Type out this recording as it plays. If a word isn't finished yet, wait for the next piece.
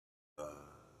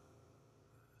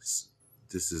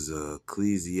This is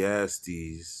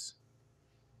Ecclesiastes.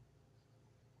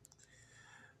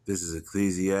 This is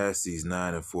Ecclesiastes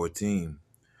 9 and 14.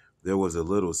 There was a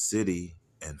little city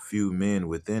and few men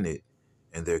within it,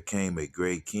 and there came a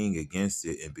great king against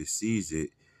it and besieged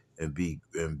it and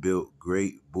built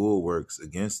great bulwarks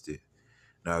against it.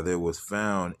 Now there was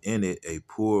found in it a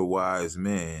poor wise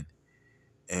man,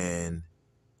 and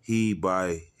he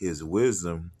by his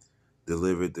wisdom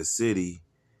delivered the city,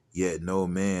 yet no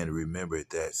man remembered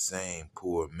that same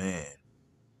poor man.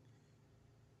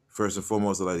 First and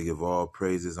foremost, I'd like to give all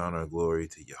praises, honor, and glory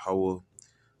to Yahweh,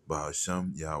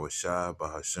 Bahashem, Yahweh Shai,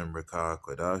 Bahashem Rekah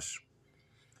Kodash.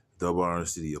 Double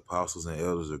honors to the apostles and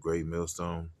elders of Great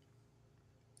Millstone.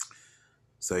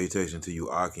 Salutation to you,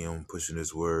 Akim, pushing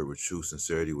this word with true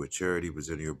sincerity, with charity,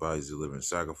 presenting your bodies as a living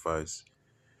sacrifice.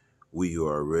 We who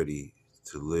are ready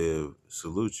to live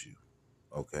salute you.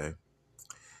 Okay.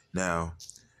 Now,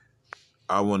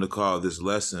 I want to call this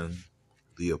lesson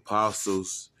the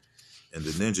Apostles and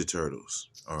the Ninja Turtles.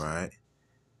 All right.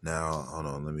 Now, hold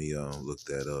on. Let me look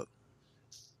that up.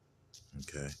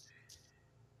 Okay.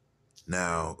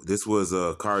 Now, this was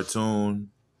a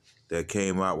cartoon that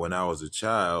came out when I was a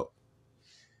child,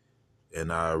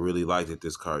 and I really liked it.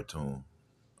 This cartoon.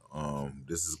 The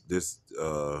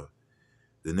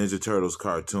Ninja Turtles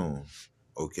cartoon.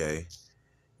 Okay.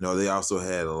 They also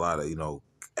had a lot of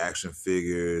action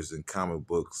figures and comic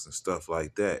books and stuff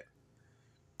like that.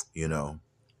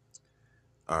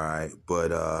 All right,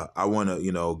 but I want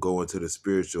to go into the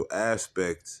spiritual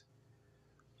aspect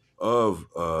of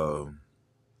the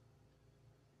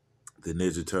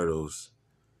Ninja Turtles,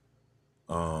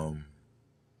 and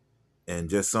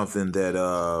just something that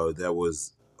that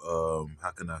was how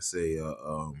can I say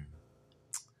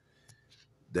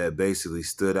that basically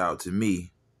stood out to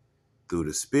me through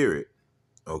the spirit.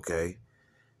 Okay,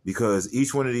 because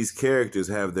each one of these characters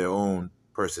have their own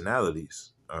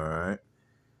personalities. All right.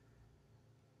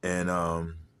 And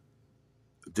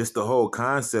just the whole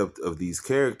concept of these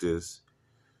characters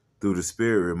through the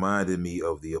spirit reminded me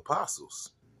of the apostles.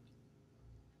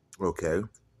 Okay.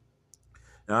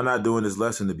 Now, I'm not doing this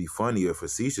lesson to be funny or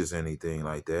facetious or anything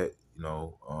like that.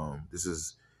 This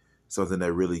is something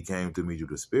that really came to me through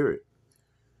the spirit.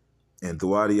 And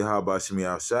throughout Yahweh Shemi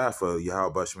Al-Shai, for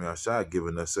Yahweh Shemi Al-Shai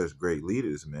giving us such great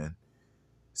leaders, man.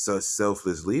 Such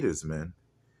selfless leaders, man.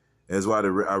 That's why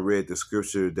I read the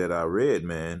scripture that I read,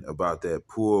 man, about that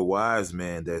poor wise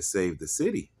man that saved the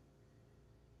city.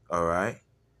 All right.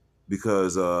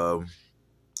 Because, hold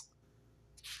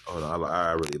on,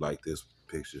 I really like this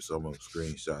picture, so I'm going to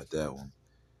screenshot that one.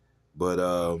 But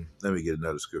let me get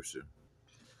another scripture.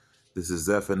 This is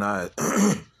Zephaniah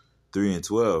 3 and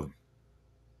 12.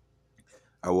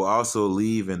 I will also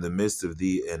leave in the midst of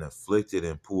thee an afflicted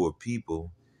and poor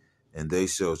people, and they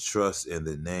shall trust in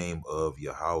the name of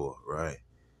Yahweh, right?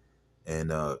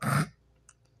 And our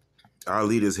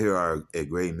leaders here are at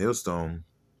Great Millstone.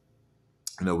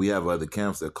 We have other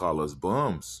camps that call us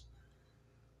bums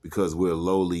because we're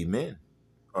lowly men,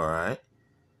 all right?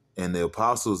 And the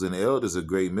apostles and the elders of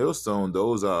Great Millstone,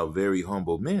 those are very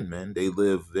humble men, man. They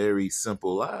live very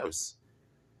simple lives,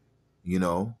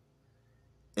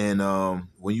 And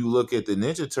when you look at the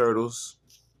Ninja Turtles,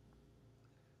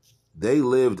 they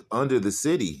lived under the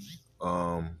city.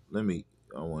 I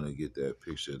want to get that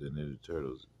picture of the Ninja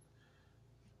Turtles,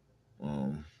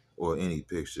 or any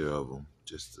picture of them,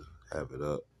 just to have it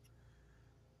up.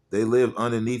 They lived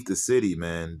underneath the city,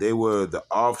 man. They were the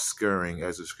offscouring,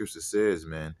 as the scripture says,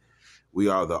 man. We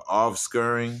are the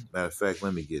offscouring. Matter of fact,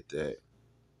 let me get that.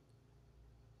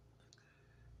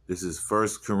 This is 1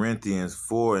 Corinthians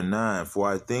 4 and 9. For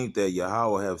I think that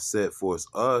Yahweh have set forth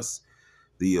us,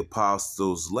 the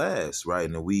apostles, last, right?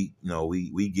 And we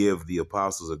give the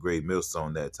apostles of Great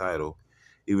Millstone that title,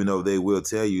 even though they will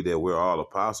tell you that we're all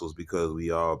apostles because we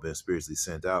all been spiritually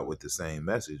sent out with the same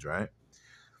message, right?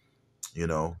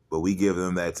 But we give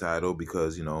them that title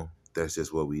because, that's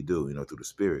just what we do, through the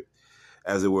spirit.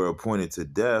 As it were appointed to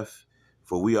death,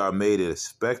 for we are made a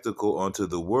spectacle unto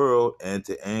the world and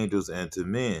to angels and to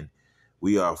men.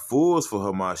 We are fools for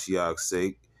Hamashiach's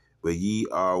sake, but ye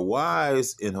are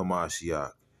wise in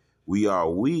Hamashiach. We are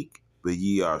weak, but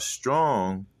ye are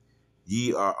strong.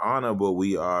 Ye are honorable,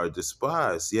 we are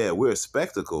despised. Yeah, we're a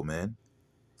spectacle, man.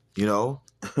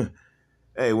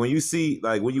 Hey, when you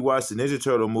watch the Ninja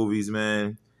Turtle movies,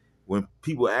 man, when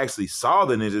people actually saw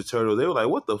the Ninja Turtle, they were like,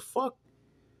 what the fuck?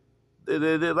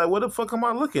 They're like, what the fuck am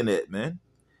I looking at, man?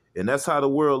 And that's how the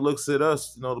world looks at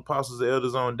us, the apostles, the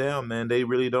elders on down, man. They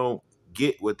really don't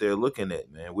get what they're looking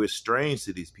at, man. We're strange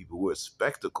to these people. We're a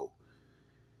spectacle.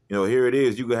 You know, here it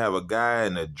is. You could have a guy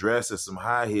in a dress and some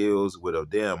high heels with a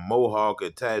damn mohawk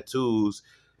and tattoos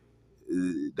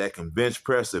that can bench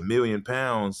press 1,000,000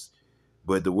 pounds,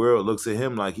 but the world looks at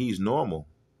him like he's normal.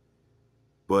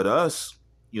 But us,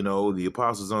 you know, the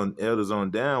apostles on elders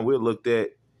on down, we're looked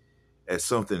at as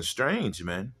something strange,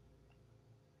 man.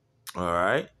 All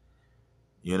right,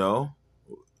 you know,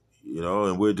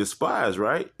 and we're despised,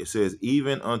 right? It says,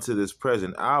 even unto this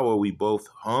present hour, we both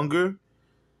hunger,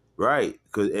 right?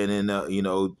 Cause and then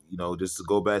just to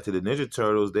go back to the Ninja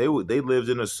Turtles, they lived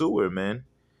in a sewer, man.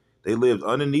 They lived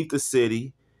underneath the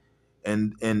city,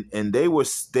 and and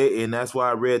that's why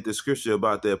I read the scripture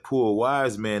about that poor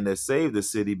wise man that saved the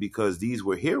city, because these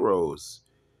were heroes.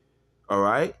 All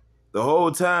right, the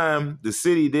whole time the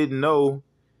city didn't know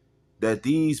that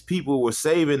these people were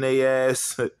saving their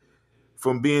ass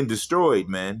from being destroyed,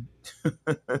 man.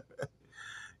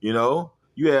 You know,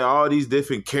 you had all these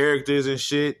different characters and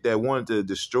shit that wanted to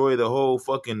destroy the whole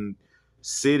fucking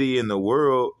city and the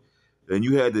world. And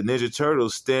you had the Ninja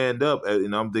Turtles stand up,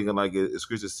 and I'm thinking, like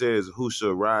Scripture says, "Who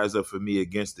shall rise up for me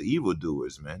against the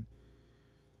evildoers?" Man,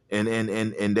 and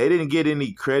they didn't get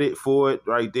any credit for it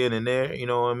right then and there. You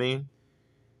know what I mean?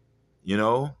 You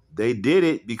know, they did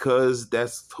it because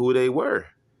that's who they were.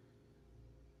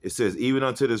 It says, "Even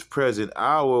unto this present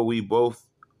hour, we both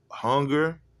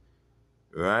hunger,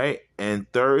 right,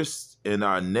 and thirst, and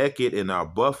are naked, and are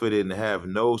buffeted, and have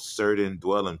no certain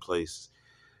dwelling place."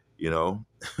 You know.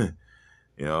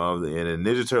 You know, and the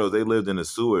Ninja Turtles, they lived in a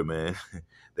sewer, man.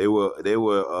 They were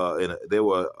in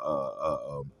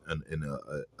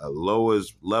a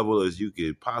lowest level as you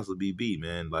could possibly be,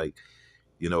 man. Like,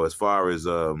 you know, as far as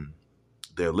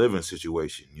their living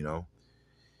situation, you know.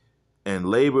 And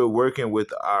labor working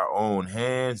with our own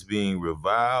hands, being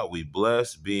reviled, we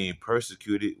bless, being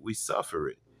persecuted, we suffer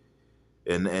it.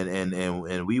 And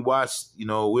we watch, you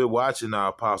know, we're watching our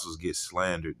apostles get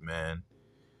slandered, man.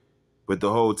 But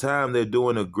the whole time they're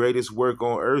doing the greatest work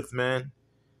on earth, man.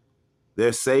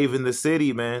 They're saving the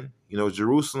city, man. You know,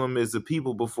 Jerusalem is the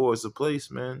people before it's a place,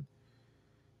 man.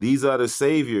 These are the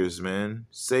saviors, man.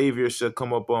 Saviors shall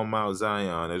come up on Mount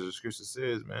Zion, as the scripture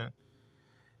says, man.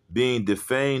 Being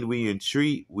defamed, we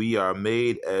entreat. We are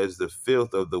made as the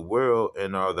filth of the world,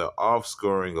 and are the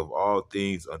offscouring of all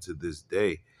things unto this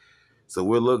day. So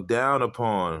we're looked down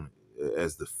upon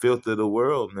as the filth of the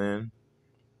world, man.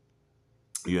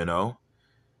 You know?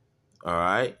 All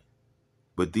right?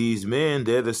 But these men,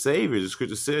 they're the saviors. The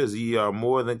scripture says, ye are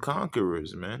more than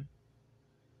conquerors, man.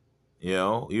 You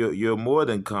know, you're more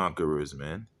than conquerors,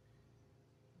 man.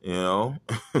 You know?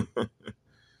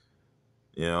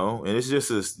 You know, and it's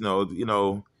just a,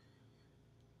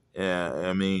 yeah,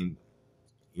 I mean,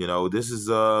 you know, this is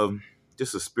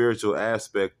just a spiritual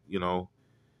aspect, you know,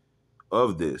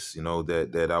 of this, you know,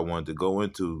 that I wanted to go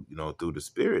into, you know, through the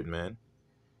spirit, man.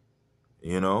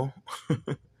 You know?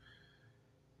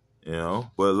 You know,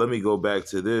 but let me go back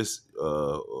to this. I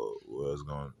was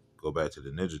going to go back to the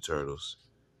Ninja Turtles,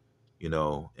 you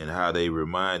know, and how they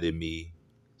reminded me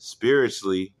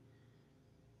spiritually,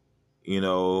 you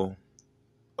know,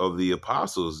 of the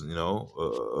apostles, you know,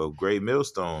 of Great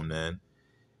Millstone, man,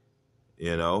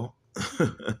 you know.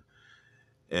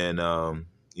 And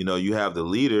you know, you have the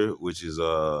leader, which is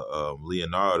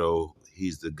Leonardo.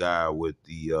 He's the guy with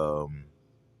the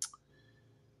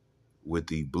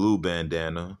blue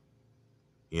bandana,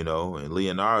 you know, and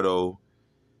Leonardo,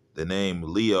 the name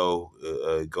Leo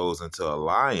goes into a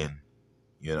lion,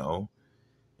 you know,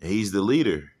 and he's the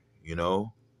leader, you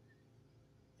know,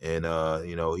 and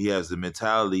you know, he has the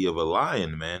mentality of a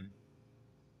lion, man,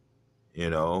 you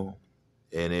know,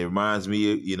 and it reminds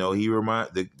me, you know,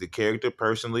 the character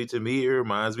personally to me, it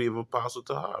reminds me of Apostle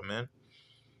Tahar, man.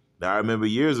 Now I remember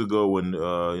years ago when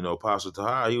you know, Apostle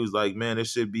Tahar, he was like, man, there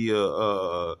should be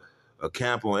a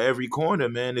camp on every corner,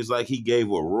 man. It's like he gave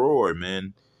a roar,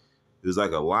 man. It was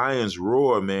like a lion's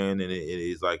roar, man, and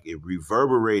it's like it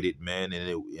reverberated, man,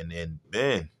 and then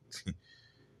man,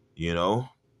 you know,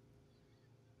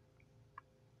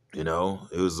 it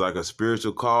was like a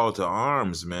spiritual call to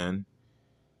arms, man,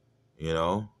 you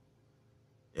know,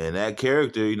 and that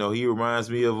character, you know, he reminds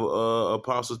me of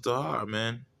Apostle Tahar,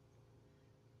 man,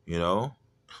 you know,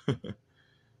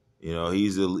 you know,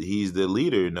 he's the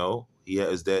leader, you know, he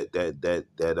has that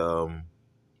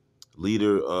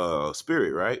leader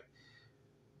spirit, right?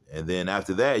 And then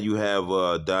after that, you have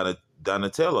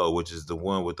Donatello, which is the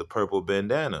one with the purple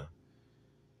bandana.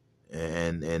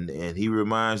 And he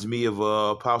reminds me of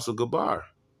Apostle Gabar,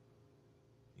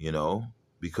 you know,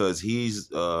 because he's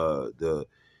the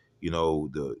you know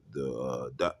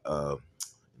you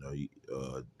know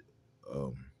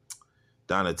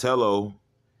Donatello.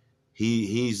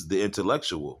 he's the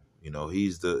intellectual.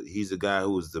 He's the guy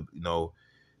who's the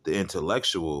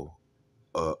intellectual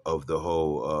of the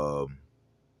whole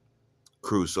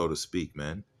crew, so to speak,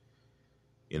 man.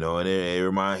 And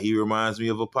he reminds me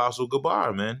of Apostle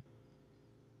Gabar, man.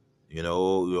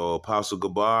 Apostle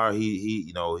Gabar,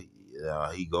 he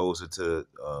goes into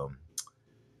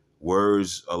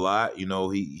words a lot.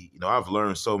 I've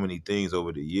learned so many things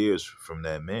over the years from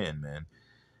that man.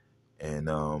 And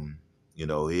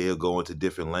he'll go into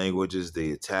different languages,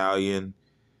 the Italian.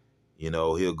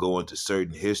 He'll go into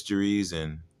certain histories,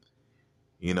 and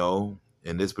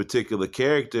and this particular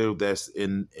character that's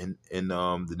in the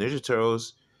Ninja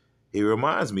Turtles, he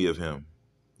reminds me of him.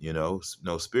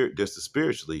 Spirit, just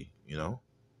spiritually.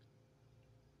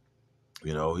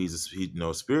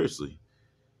 Spiritually.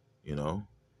 You know,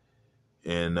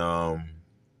 and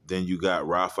then you got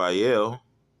Raphael,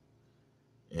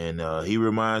 and he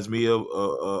reminds me of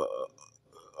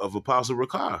Apostle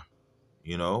Rakar.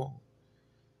 You know,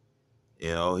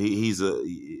 he's like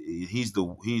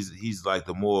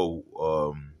the more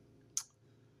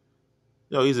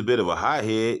he's a bit of a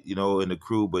hothead, in the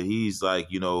crew, but he's like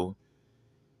the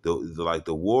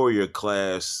warrior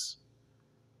class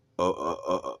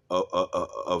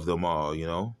of them all.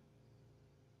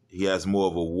 He has more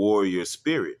of a warrior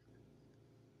spirit.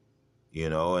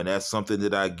 And that's something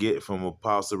that I get from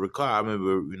Apostle Rakar. I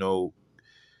remember,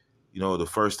 the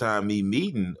first time me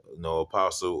meeting,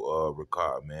 Apostle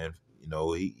Rakar, man.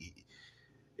 Me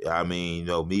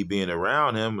being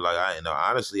around him, like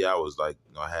honestly, I was like,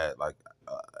 I had like,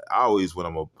 I always when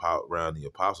I'm around the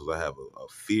apostles, I have a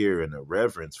fear and a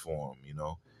reverence for him,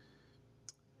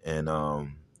 and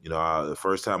the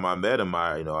first time I met him,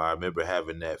 I remember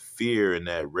having that fear and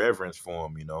that reverence for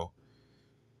him,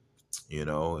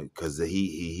 because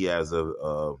he has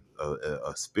a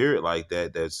spirit like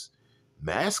that that's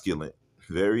masculine,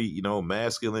 very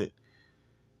masculine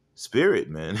spirit,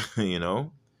 man.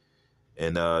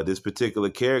 And this particular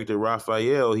character,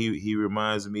 Raphael, he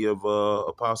reminds me of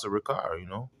Apostle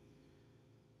Rakar,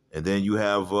 and then you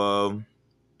have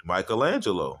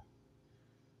Michelangelo,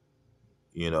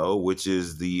 which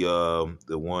is the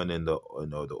one in the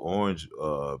the orange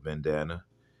bandana.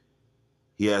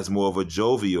 He has more of a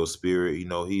jovial spirit.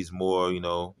 He's more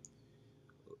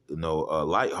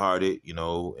lighthearted.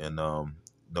 And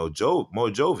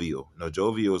more jovial.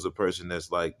 Jovial is a person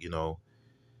that's like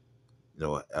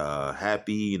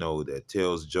happy. That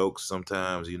tells jokes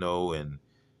sometimes. And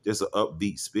just an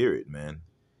upbeat spirit, man.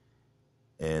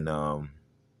 And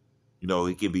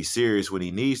he can be serious when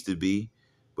he needs to be,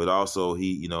 but also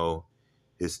he he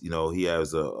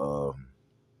has a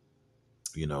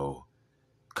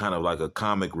kind of like a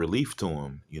comic relief to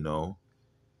him,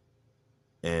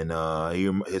 and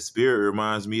his spirit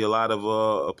reminds me a lot of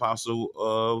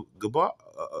Apostle Gabar,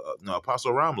 no,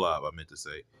 Apostle Ramlab. I meant to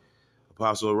say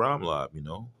Apostle Ramlab.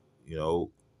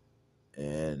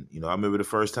 And I remember the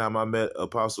first time I met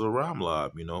Apostle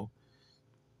Ramlab. You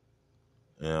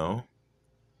know,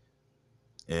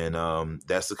 and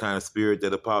that's the kind of spirit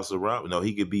that Apostle Ram.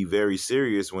 He could be very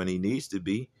serious when he needs to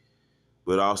be,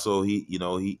 but also he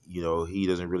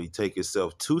doesn't really take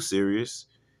himself too serious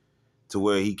to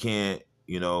where he can't,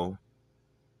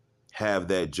 have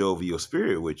that jovial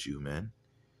spirit with you, man.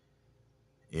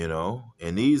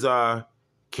 And these are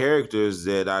characters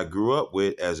that I grew up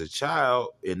with as a child,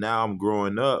 and now I'm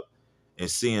growing up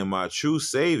and seeing my true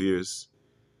saviors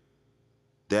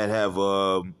that have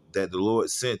that the Lord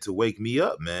sent to wake me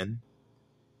up, man.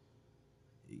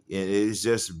 And it's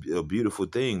just a beautiful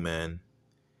thing, man.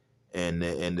 And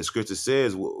the scripture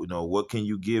says, what can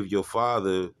you give your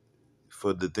father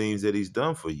for the things that he's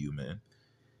done for you, man?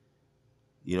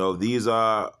 These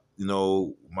are,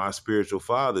 my spiritual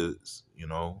fathers,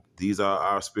 these are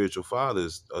our spiritual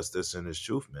fathers, us that's in this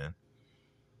truth, man.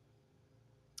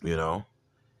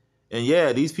 And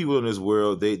yeah, these people in this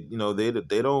world, they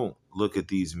don't look at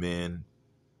these men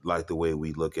like the way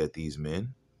we look at these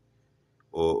men,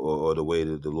 or the way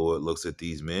that the Lord looks at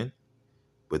these men,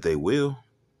 but they will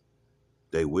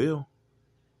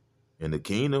in the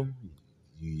kingdom.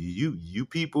 You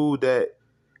people that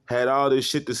had all this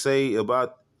shit to say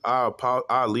about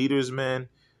our leaders, man,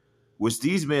 which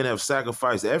these men have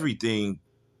sacrificed everything,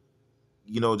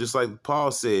 just like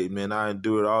Paul said, man, I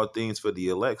endured all things for the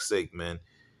elect's sake, man.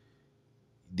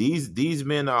 These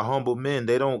men are humble men.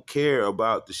 They don't care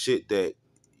about the shit that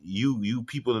you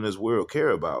people in this world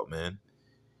care about, man.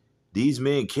 These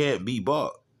men can't be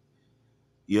bought.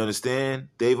 You understand?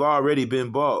 They've already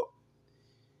been bought.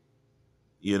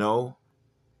 They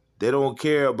don't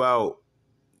care about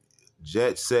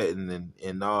jet setting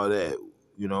and all that,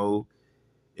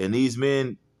 and these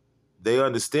men, they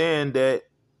understand that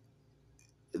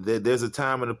there's a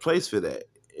time and a place for that.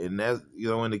 And that,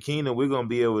 in the kingdom, we're gonna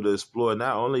be able to explore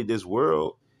not only this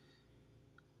world,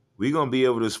 we're gonna be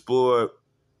able to explore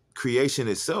creation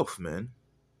itself, man.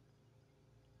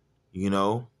 You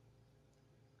know.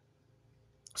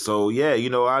 So yeah,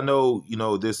 I know,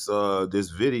 this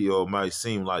video might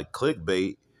seem like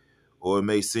clickbait, or it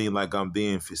may seem like I'm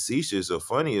being facetious or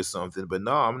funny or something, but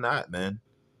no, I'm not, man.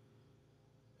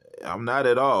 I'm not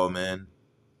at all, man.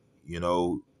 You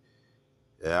know,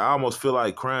 I almost feel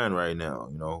like crying right now,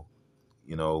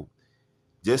 you know,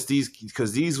 just these,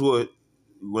 because these were,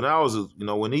 when I was, when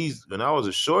I was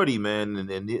a shorty, man,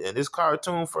 and this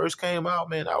cartoon first came out,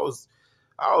 man, I was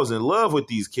in love with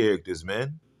these characters,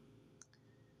 man.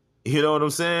 You know what I'm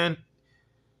saying?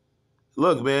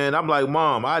 Look, man, I'm like,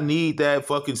 Mom, I need that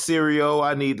fucking cereal.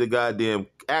 I need the goddamn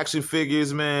action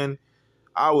figures, man.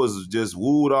 I was just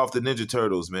wooed off the Ninja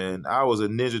Turtles, man. I was a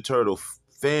Ninja Turtle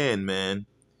fan, man.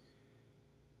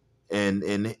 And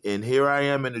here I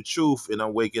am in the truth, and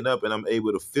I'm waking up and I'm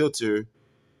able to filter,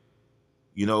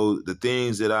 the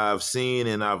things that I've seen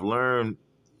and I've learned,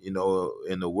 in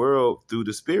the world through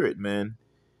the spirit, man.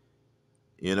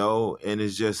 And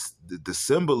it's just the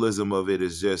symbolism of it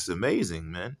is just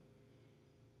amazing, man.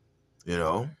 You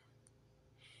know.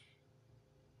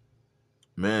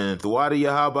 Man, Thawada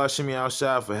Yahaba Shimi Al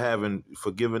Shah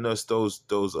for giving us those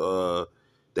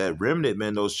that remnant,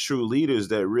 man, those true leaders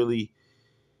that really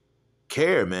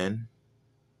care, man.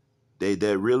 They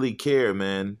that really care,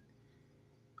 man,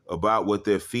 about what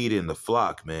they're feeding the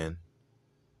flock, man.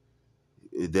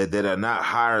 That are not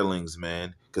hirelings,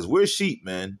 man. Because we're sheep,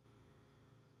 man.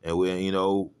 And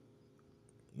we're,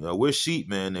 we're sheep,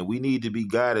 man, and we need to be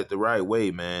guided the right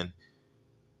way, man.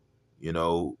 You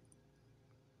know,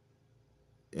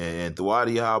 and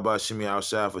Thawadi Yahaba Shimi Al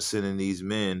Shah for sending these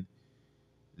men,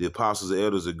 the apostles and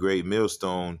elders, a great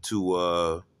millstone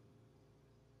to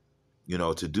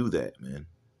to do that, man.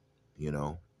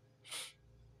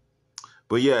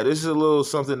 But yeah, this is a little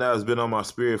something that has been on my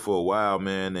spirit for a while,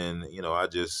 man, and I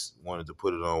just wanted to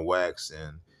put it on wax,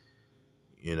 and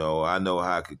I know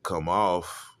how it could come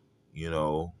off, I'm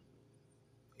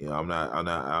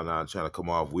not trying to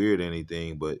come off weird or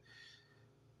anything, but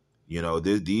these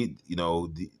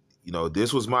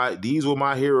were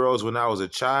my heroes when I was a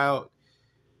child,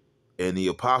 and the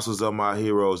apostles are my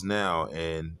heroes now,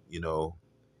 and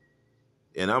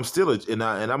and I'm still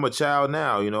I'm a child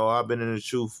now. I've been in the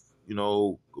truth,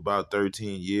 about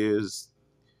 13 years.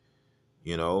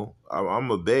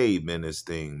 I'm a babe in this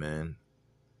thing, man.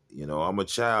 I'm a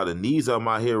child, and these are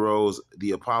my heroes,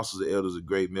 the apostles, the elders of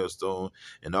Great Millstone,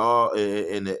 and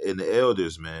the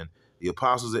elders, man. The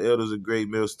apostles, the elders of Great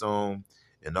Millstone,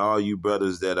 and all you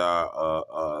brothers that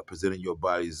are presenting your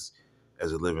bodies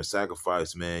as a living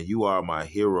sacrifice, man. You are my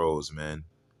heroes, man.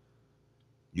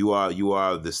 You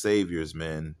are the saviors,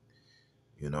 man.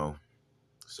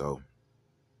 So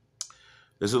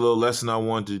there's a little lesson I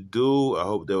wanted to do. I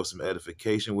hope there was some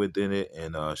edification within it,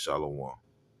 and shalom.